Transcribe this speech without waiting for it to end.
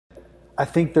I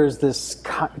think there's this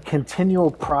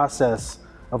continual process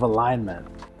of alignment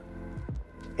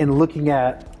in looking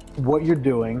at what you're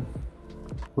doing,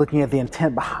 looking at the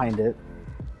intent behind it,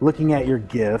 looking at your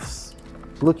gifts,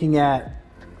 looking at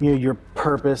your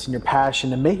purpose and your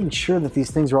passion, and making sure that these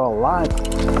things are all aligned.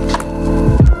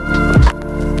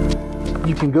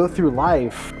 You can go through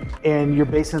life and you're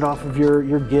basing it off of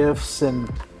your gifts,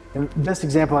 and the best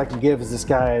example I can give is this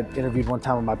guy I interviewed one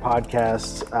time on my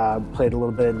podcast, played a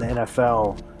little bit in the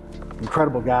NFL,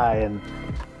 incredible guy, and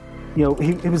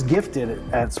he was gifted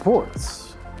at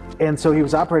sports. And so he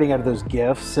was operating out of those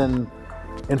gifts, and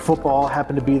football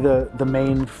happened to be the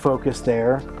main focus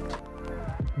there.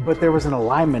 But there was an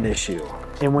alignment issue.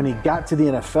 And when he got to the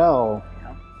NFL,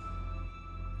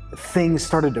 things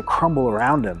started to crumble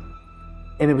around him.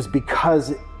 And it was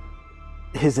because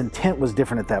his intent was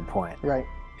different at that point. Right.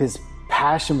 His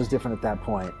passion was different at that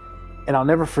point. And I'll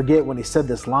never forget when he said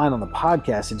this line on the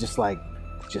podcast, it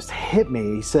just hit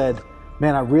me. He said,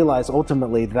 man, I realized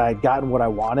ultimately that I had gotten what I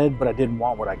wanted, but I didn't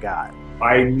want what I got.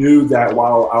 I knew that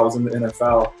while I was in the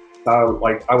NFL,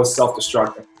 I was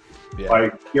self-destructing. Yeah.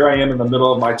 Like, here I am in the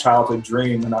middle of my childhood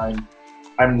dream, and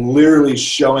I'm literally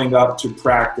showing up to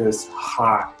practice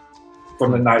hot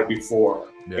from the night before.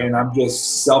 Yeah. And I'm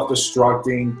just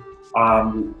self-destructing.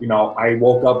 I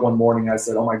woke up one morning and I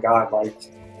said, oh my God,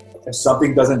 if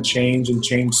something doesn't change and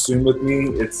change soon with me,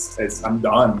 I'm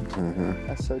done. Mm-hmm.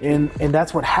 That's so true. And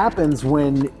that's what happens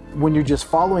when you're just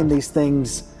following these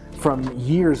things from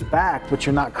years back, but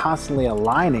you're not constantly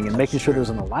aligning and making sure there's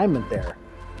an alignment there.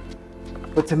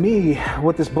 But to me,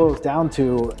 what this boils down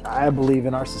to, I believe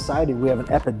in our society, we have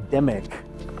an epidemic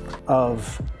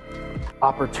of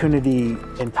opportunity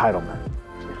entitlement.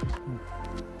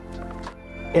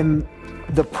 And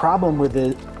the problem with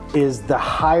it is the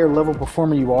higher level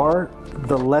performer you are,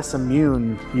 the less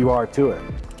immune you are to it.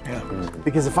 Yeah.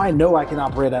 Because if I know I can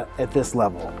operate at this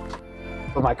level,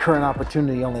 but my current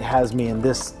opportunity only has me in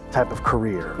this type of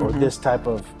career or this type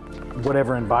of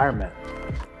whatever environment,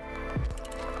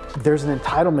 there's an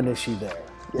entitlement issue there.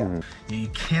 Yeah. You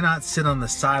cannot sit on the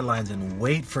sidelines and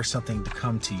wait for something to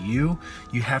come to you.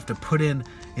 You have to put in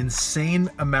insane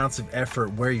amounts of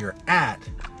effort where you're at,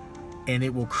 and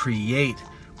it will create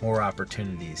more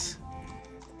opportunities.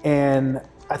 And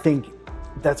I think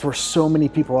that's where so many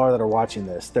people are that are watching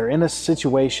this. They're in a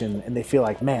situation and they feel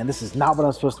like, man, this is not what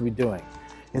I'm supposed to be doing.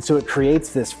 And so it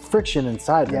creates this friction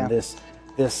inside them,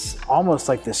 this almost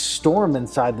like this storm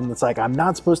inside them that's like, I'm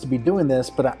not supposed to be doing this,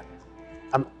 but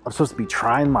I'm supposed to be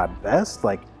trying my best.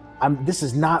 Like, this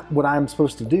is not what I'm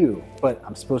supposed to do, but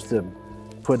I'm supposed to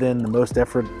put in the most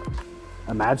effort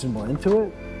imaginable into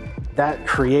it. That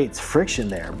creates friction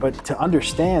there. But to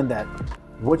understand that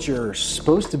what you're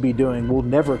supposed to be doing will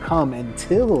never come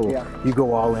until you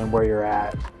go all in where you're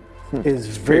at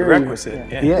is very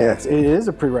prerequisite. It is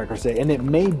a prerequisite, and it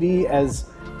may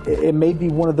be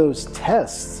one of those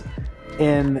tests.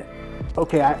 And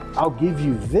okay, I'll give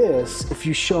you this if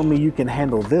you show me you can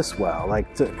handle this well.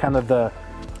 Like, to kind of to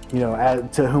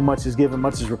whom much is given,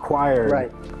 much is required.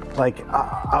 Right. Like,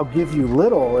 I'll give you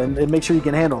little and make sure you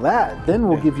can handle that. Then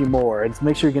we'll give you more, and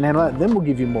make sure you can handle that. And then we'll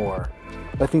give you more.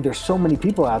 But I think there's so many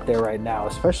people out there right now,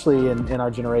 especially in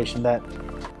our generation, that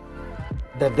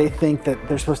they think that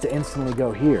they're supposed to instantly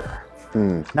go here,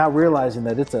 not realizing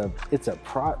that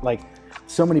like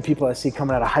so many people I see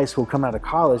coming out of high school, coming out of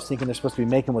college, thinking they're supposed to be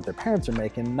making what their parents are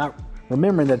making, not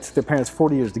remembering that it took their parents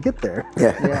 40 years to get there.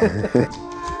 Yeah.